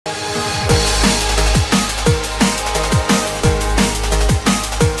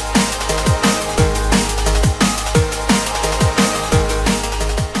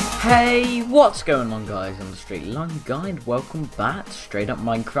What's going on, guys? I'm the Straight Line Guy and welcome back to Straight Up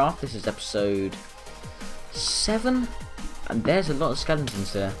Minecraft. This is episode 7 and there's a lot of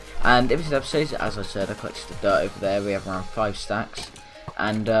skeletons here. And in this episode, as I said, I collected the dirt over there. We have around 5 stacks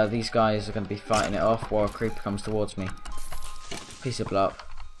and these guys are going to be fighting it off while a creeper comes towards me. Please don't blow up.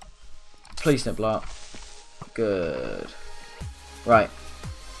 Please don't blow up. Good. Right.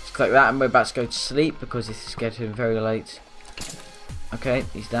 Let's collect that and we're about to go to sleep because this is getting very late. Okay,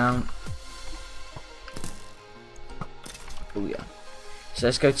 he's down. Oh yeah. So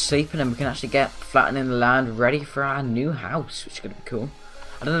let's go to sleep and then we can actually get flattening the land ready for our new house, which is going to be cool.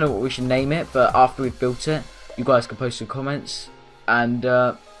 I don't know what we should name it, but after we've built it, you guys can post some comments and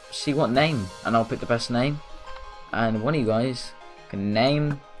see what name, and I'll pick the best name. And one of you guys can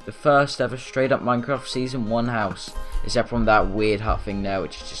name the first ever Straight Up Minecraft Season 1 house, except from that weird hut thing there,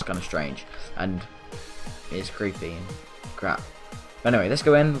 which is just kind of strange and it's creepy and crap. But anyway, let's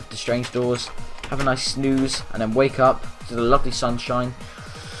go in with the strange doors, have a nice snooze, and then wake up to the lovely sunshine,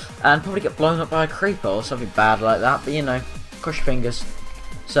 and probably get blown up by a creeper or something bad like that, but you know, cross your fingers.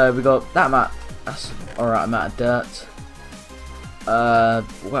 So we got that amount, that's alright amount of dirt.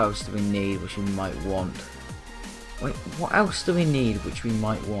 What else do we need which we might want? Wait, what else do we need which we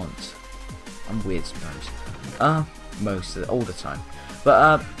might want? I'm weird sometimes. Most of all the time.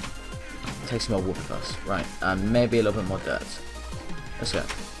 But take some more wood first, right, and maybe a little bit more dirt. Let's go.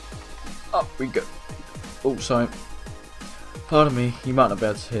 Up we go. Oh, sorry. Pardon me, you might not be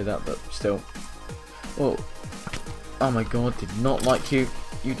able to hear that, but still. Oh, oh my god, did not like you.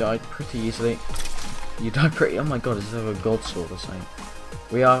 You died pretty easily. You died pretty. Oh my god, is this a god sword or something?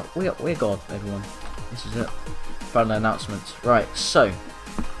 We're god, everyone. This is it. Final announcements. Right, so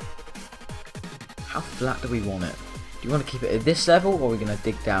how flat do we want it? Do you want to keep it at this level, or are we gonna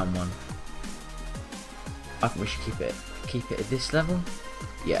dig down one? I think we should keep it at this level.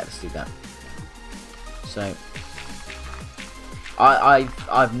 Yeah, let's do that. So I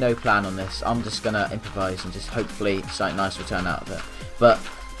have no plan on this. I'm just gonna improvise and just hopefully something nice will turn out of it. But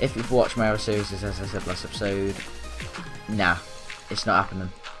if you've watched my other series, as I said last episode, nah, it's not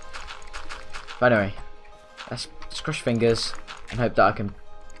happening. But anyway, let's cross fingers and hope that I can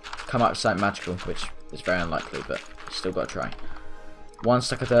come up with something magical, which is very unlikely, but still gotta try. 1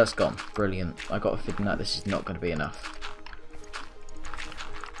 stack of dirt's gone. Brilliant. I got a feeling that this is not going to be enough.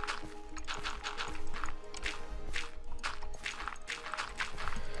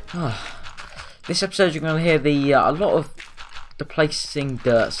 This episode you're going to hear the a lot of the placing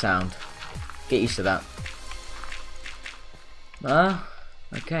dirt sound. Get used to that.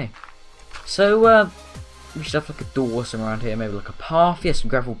 Okay. So we should have like a door or something around here. Maybe like a path. Yes, some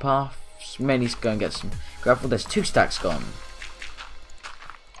gravel paths. We may need to go and get some gravel. There's 2 stacks gone.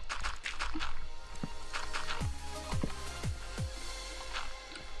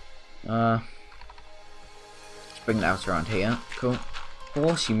 Let's bring that out around here. Cool. Of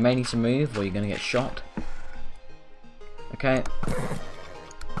course, you may need to move or you're going to get shot. Okay.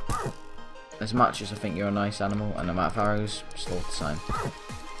 As much as I think you're a nice animal and I'm out of arrows, slaughter sign.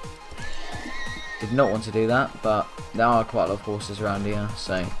 Did not want to do that, but there are quite a lot of horses around here,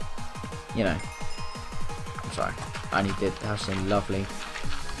 so, you know. I'm sorry. I only did have some lovely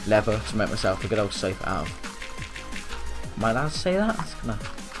leather to make myself a good old sofa out of. Am I allowed to say that? That's kind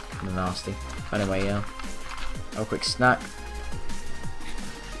of nasty. Anyway, yeah. Have a quick snack.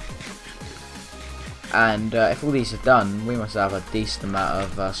 And if all these are done, we must have a decent amount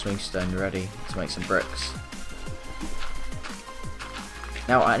of swingstone ready to make some bricks.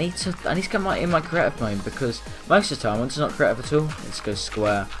 Now I need to get in my creative mode, because most of the time when it's not creative at all, it just goes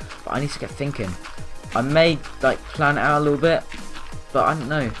square. But I need to get thinking. I may like plan it out a little bit, but I don't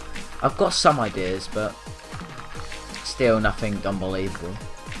know. I've got some ideas, but still nothing unbelievable.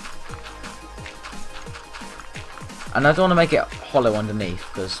 And I don't want to make it hollow underneath,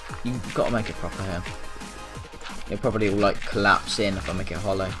 because you've got to make it proper here. It probably will like collapse in if I make it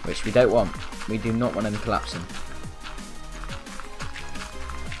hollow, which we don't want. We do not want any collapsing.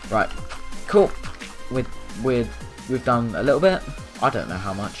 Right, cool. We've done a little bit. I don't know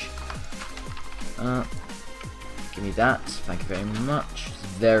how much. Give me that. Thank you very much. It's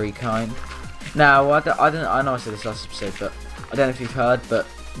very kind. Now I know I said this last episode, but I don't know if you've heard, but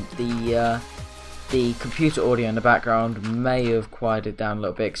the computer audio in the background may have quieted down a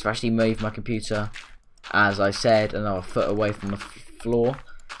little bit, because I've actually moved my computer, as I said, another foot away from the floor,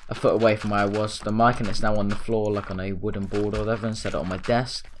 a foot away from where I was the mic, and it's now on the floor like on a wooden board or whatever, instead of on my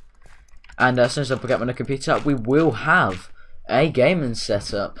desk. And as soon as I get my new computer up, we will have a gaming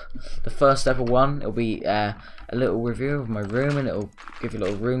setup, the first ever one. It'll be a little review of my room, and it'll give you a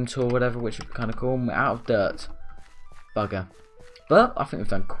little room tour, whatever, which would be kind of cool. We're out of dirt, bugger. but I think we've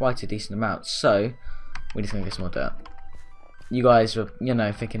done quite a decent amount. So we're just gonna get some more dirt. You guys were, you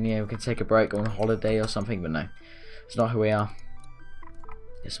know, thinking, yeah, we can take a break, go on holiday or something, but no, it's not who we are.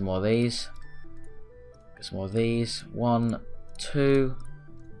 Get some more of these. Get some more of these. 1, 2.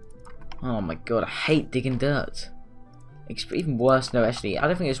 Oh my god, I hate digging dirt. It's even worse. No, actually, I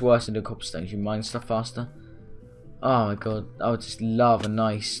don't think it's worse than the cobblestone. You mine stuff faster. Oh my god, I would just love a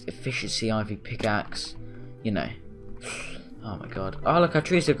nice efficiency ivy pickaxe. You know. Oh my god. Oh look, our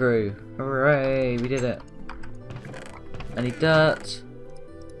trees are grew. Hooray, we did it. Any dirt?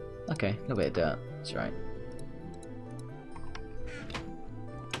 Okay, a little bit of dirt. That's right.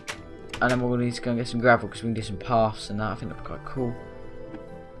 And then we'll need to go and get some gravel because we can do some paths and that. I think that'd be quite cool.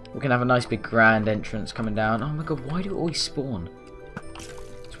 We can have a nice big grand entrance coming down. Oh my god, why do it always spawn?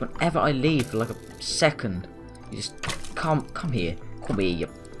 It's whenever I leave for like a second, you just come here. Come here, you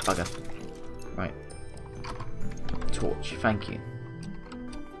bugger. Right. Torch, thank you.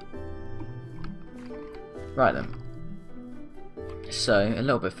 Right then. So, a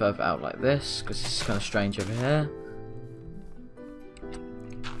little bit further out like this, because this is kind of strange over here.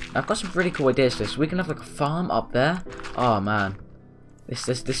 I've got some really cool ideas for this. We can have like a farm up there. Oh man. This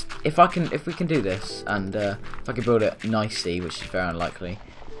if we can do this and if I can build it nicely, which is very unlikely,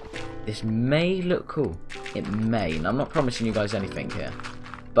 this may look cool. It may, and I'm not promising you guys anything here,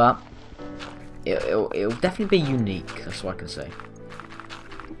 but it'll definitely be unique. That's what I can say.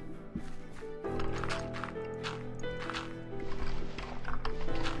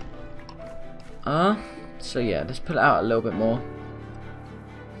 So yeah, let's put it out a little bit more.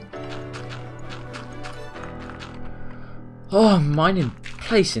 Oh, mining,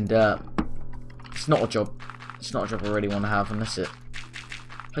 placing dirt. It's not a job. It's not a job I really want to have, unless it.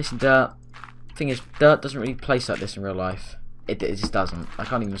 Placing dirt. Thing is, dirt doesn't really place like this in real life. It just doesn't. I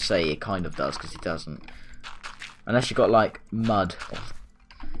can't even say it kind of does, because it doesn't. Unless you've got like mud or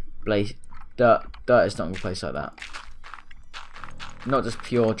dirt. Dirt is not going to place like that. Not just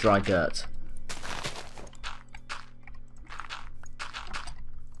pure dry dirt.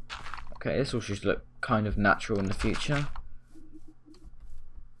 Okay, this will just look kind of natural in the future.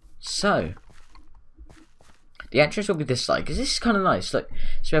 So, the entrance will be this side, because this is kind of nice. Look,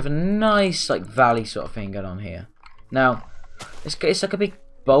 so we have a nice like valley sort of thing going on here. Now, it's like a big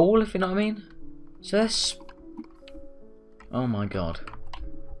bowl, if you know what I mean. So this, oh my god,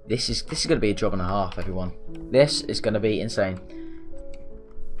 this is going to be a job and a half, everyone. This is going to be insane.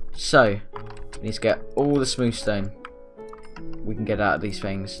 So, we need to get all the smooth stone we can get out of these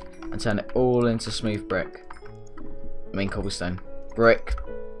things and turn it all into smooth brick. I mean cobblestone, brick.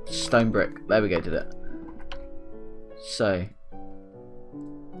 Stone brick. There we go, did it. So,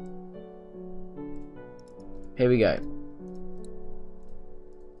 here we go.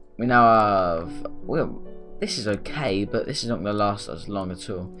 We now have. Well, this is okay, but this is not going to last as long at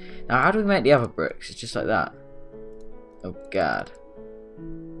all. Now, how do we make the other bricks? It's just like that. Oh god.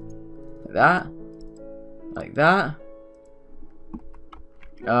 Like that. Like that.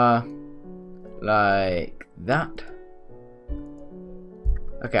 Like that.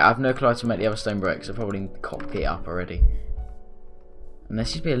 Okay, I have no clue how to make the other stone bricks. I've probably cocked it up already. And there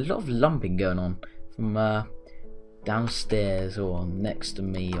seems to be a lot of lumping going on from downstairs or next to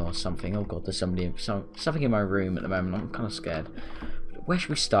me or something. Oh god, there's something in my room at the moment. I'm kind of scared. Where should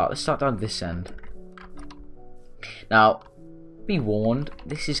we start? Let's start down this end. Now, be warned,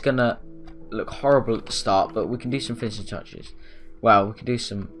 this is gonna look horrible at the start, but we can do some finishing touches. Well, we can do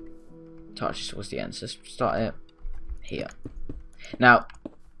some touches towards the end. So let's start it here. Now,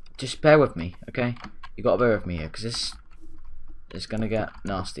 just bear with me, okay? You gotta bear with me here, because this is gonna get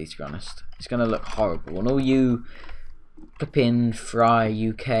nasty, to be honest. It's gonna look horrible, and all you flipping Fry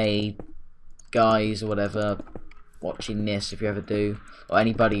UK guys or whatever watching this, if you ever do, or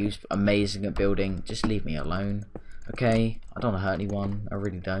anybody who's amazing at building, just leave me alone, okay? I don't want to hurt anyone. I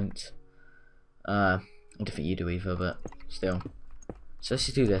really don't. I don't think you do either, but still. So let's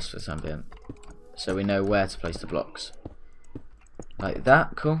just do this for the time being, so we know where to place the blocks. Like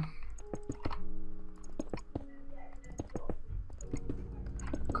that, cool.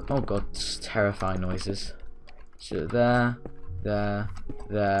 Oh god, it's terrifying noises. So there.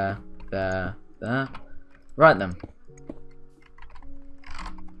 Right then.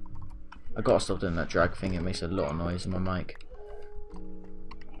 I gotta stop doing that drag thing, it makes a lot of noise in my mic.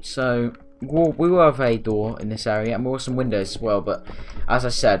 So, we will have a door in this area, and we'll have some windows as well, but as I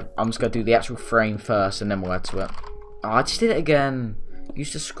said, I'm just gonna do the actual frame first, and then we'll add to it. Oh, I just did it again.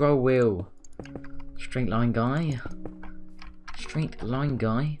 Use the scroll wheel. Straight line guy. Straight line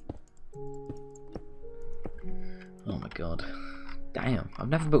guy. Oh my god. Damn. I've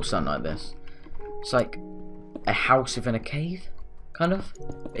never built something like this. It's like a house within a cave. kind of.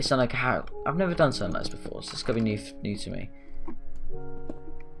 It's not like how I've never done something like this before, so it's gonna be new to me.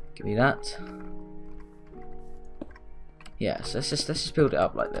 Give me that. Yeah, so let's just build it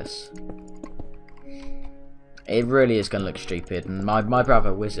up like this. It really is gonna look stupid, and my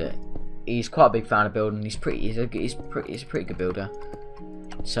brother Wizard, he's quite a big fan of building. He's a pretty good builder.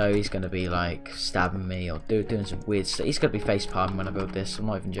 So he's gonna be like stabbing me or doing some weird stuff. He's gonna be face palming when I build this. I'm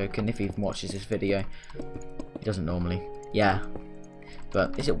not even joking. If he even watches this video, he doesn't normally. Yeah,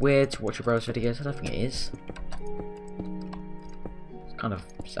 but is it weird to watch your brother's videos? I don't think it is. It's kind of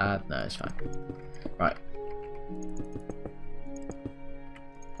sad. No, it's fine. Right.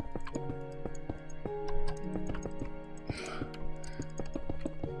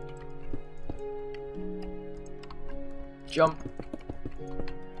 Jump.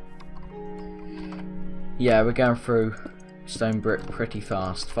 Yeah, we're going through stone brick pretty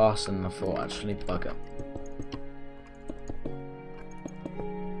fast. Faster than I thought, actually. Bugger.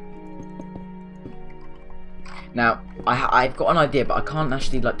 Now, I've got an idea, but I can't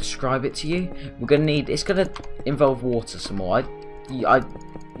actually like describe it to you. We're gonna need. It's gonna involve water some more.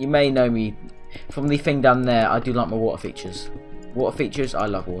 You may know me from the thing down there. I do like my water features. Water features. I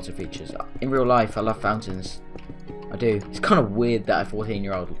love water features. In real life, I love fountains. I do. It's kind of weird that a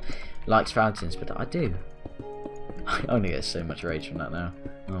 14-year-old likes fountains, but I do. I only get so much rage from that now.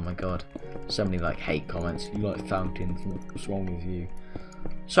 Oh my god. So many like hate comments. You like fountains, what's wrong with you?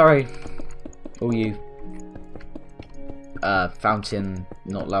 Sorry. All you fountain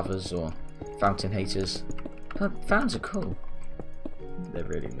not lovers or fountain haters. But fountains are cool. They're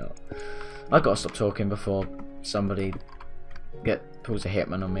really not. I gotta stop talking before somebody pulls a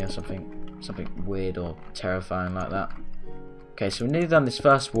hitman on me or something. Something weird or terrifying like that. Okay, so we've nearly done this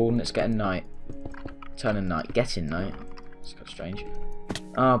first wall and it's getting night. Turning night. Getting night. It's kind of strange.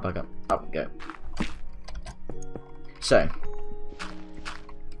 Oh, bugger. Up we go. So,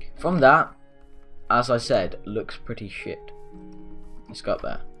 from that, as I said, looks pretty shit. Let's go up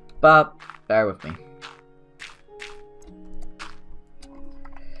there. But, bear with me.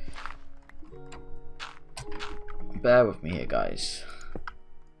 Bear with me here, guys.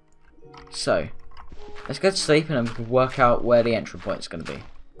 So, let's go to sleep and then we can work out where the entry point is going to be.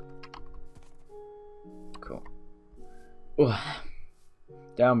 Cool. Ooh.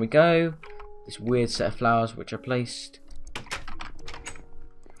 Down we go. This weird set of flowers which I placed.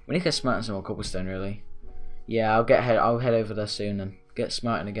 We need to get smarting some more cobblestone, really. Yeah, I'll head over there soon and get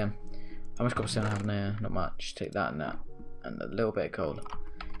smarting again. How much cobblestone I have now? Not much. Take that and that, and a little bit of coal.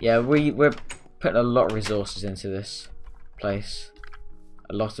 Yeah, we're putting a lot of resources into this place.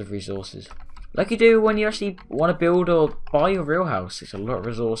 A lot of resources. Like you do when you actually want to build or buy your real house. It's a lot of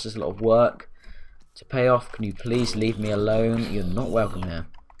resources, a lot of work to pay off. Can you please leave me alone? You're not welcome here.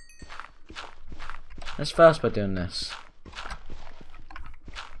 Let's first by doing this.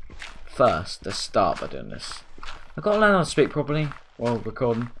 First, let's start by doing this. I've got to learn how to speak properly while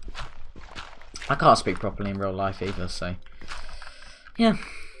recording. I can't speak properly in real life either, so yeah.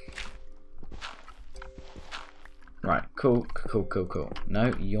 Right, cool.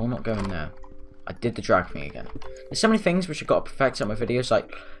 No, you're not going there. I did the drag thing again. There's so many things which I've got to perfect on my videos,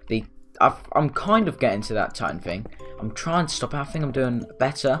 like I'm kind of getting to that Titan thing. I'm trying to stop. I think I'm doing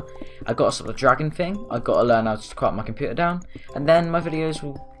better. I've got to stop the dragon thing. I've got to learn how to quiet my computer down, and then my videos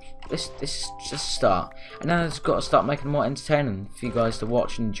will. This is just a start, and then I've just got to start making them more entertaining for you guys to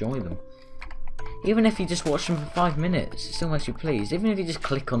watch and enjoy them. Even if you just watch them for 5 minutes, it still makes you pleased. Even if you just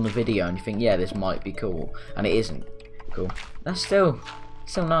click on the video and you think, yeah, this might be cool, and it isn't cool, that's still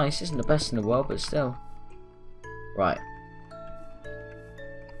nice. Isn't the best in the world, but still. Right.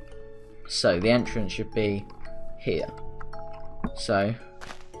 So the entrance should be here. So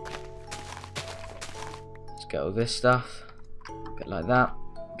let's get all this stuff. Get like that.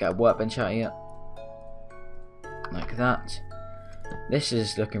 Get a workbench out here. Like that. This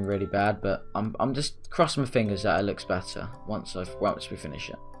is looking really bad, but I'm just crossing my fingers that it looks better once we finish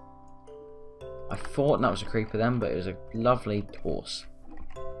it. I thought that was a creeper then, but it was a lovely horse.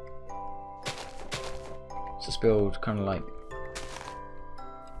 So let's build kind of like,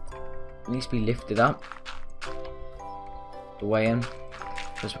 it needs to be lifted up the way in,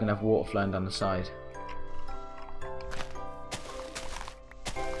 because we're gonna have water flowing down the side.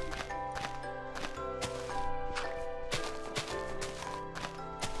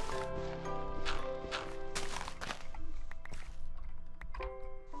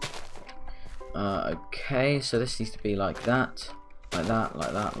 Okay, so this needs to be like that, like that,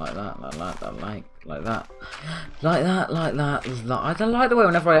 like that, like that, like that, like that, like that. I don't like the way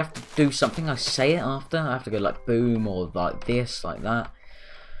whenever I have to do something, I say it after. I have to go like boom or like this, like that.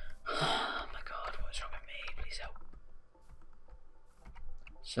 Oh my god, what is wrong with me? Please help.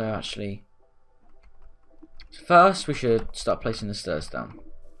 So actually, first we should start placing the stairs down.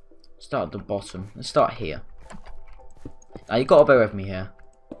 Start at the bottom. Let's start here. Now you gotta bear with me here.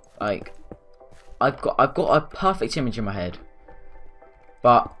 Like, I've got a perfect image in my head,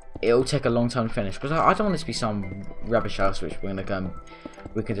 but it'll take a long time to finish because I don't want this to be some rubbish house which we're gonna go and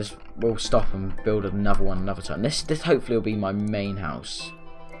we'll stop and build another one another time. This hopefully will be my main house.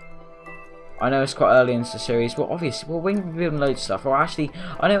 I know it's quite early in the series. Well, obviously, we're going to be building loads of stuff. Or actually,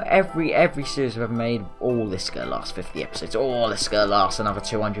 I know every series I've ever made, all this is going to last 50 episodes. All this is going to last another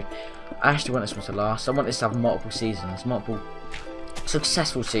 200. I actually want this one to last. I want this to have multiple seasons, multiple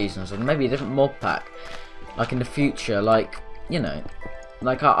successful seasons, and maybe a different mod pack. Like in the future, like, you know,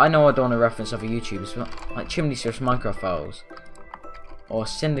 like I know I don't want to reference other YouTubers, but like Chimney Swift's Minecraft Files. Or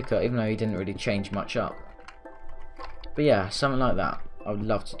Syndicate, even though he didn't really change much up. But yeah, something like that. I would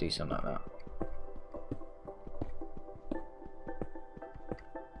love to do something like that.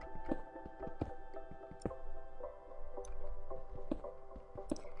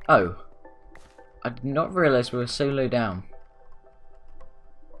 Oh, I did not realise we were so low down.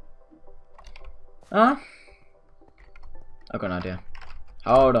 Huh? I've got an idea.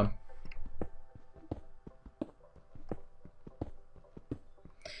 Hold on.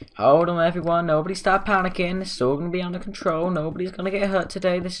 Hold on everyone, nobody start panicking. It's all going to be under control. Nobody's going to get hurt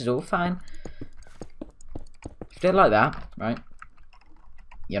today. This is all fine. If you do it like that, right?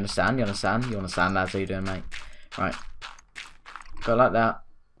 You understand? You understand? You understand that's how you're doing, mate. Right. Go like that.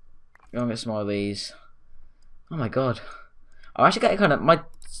 Go and get some more of these. Oh my god. I'm actually getting kind of my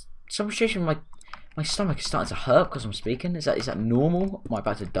stomach is starting to hurt because I'm speaking. Is that normal? Am I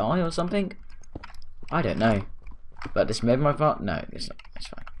about to die or something? I don't know. But this made my fart? No, it's not. It's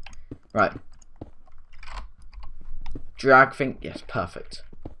fine. Right. Drag thing. Yes, perfect.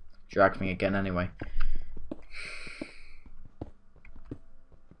 Drag thing again anyway.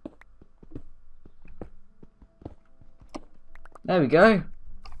 There we go.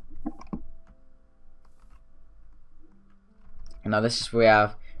 Now this is where we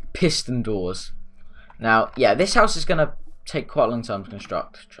have piston doors. Now, yeah, this house is going to take quite a long time to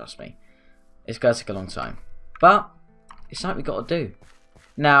construct, trust me. It's going to take a long time. But, it's something we've got to do.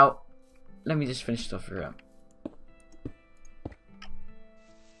 Now, let me just finish stuff here.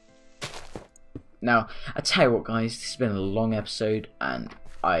 Now, I tell you what guys, this has been a long episode and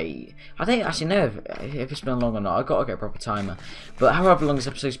I don't actually know if it's been long or not. I've got to get a proper timer. But however long this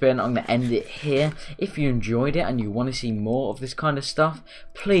episode's been, I'm going to end it here. If you enjoyed it and you want to see more of this kind of stuff,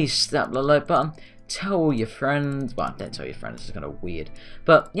 please slap the like button. Tell all your friends. Well, don't tell your friends, it's kind of weird.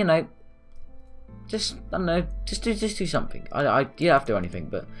 But, you know, just, I don't know, just do something. You don't have to do anything,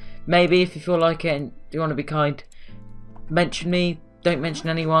 but maybe if you feel like it and you want to be kind, mention me. Don't mention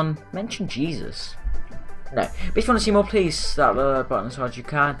anyone. Mention Jesus. No, but if you want to see more, please slap the like button as hard as you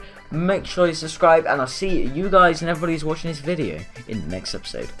can. Make sure you subscribe, and I'll see you guys and everybody who's watching this video in the next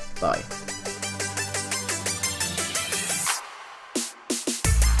episode. Bye.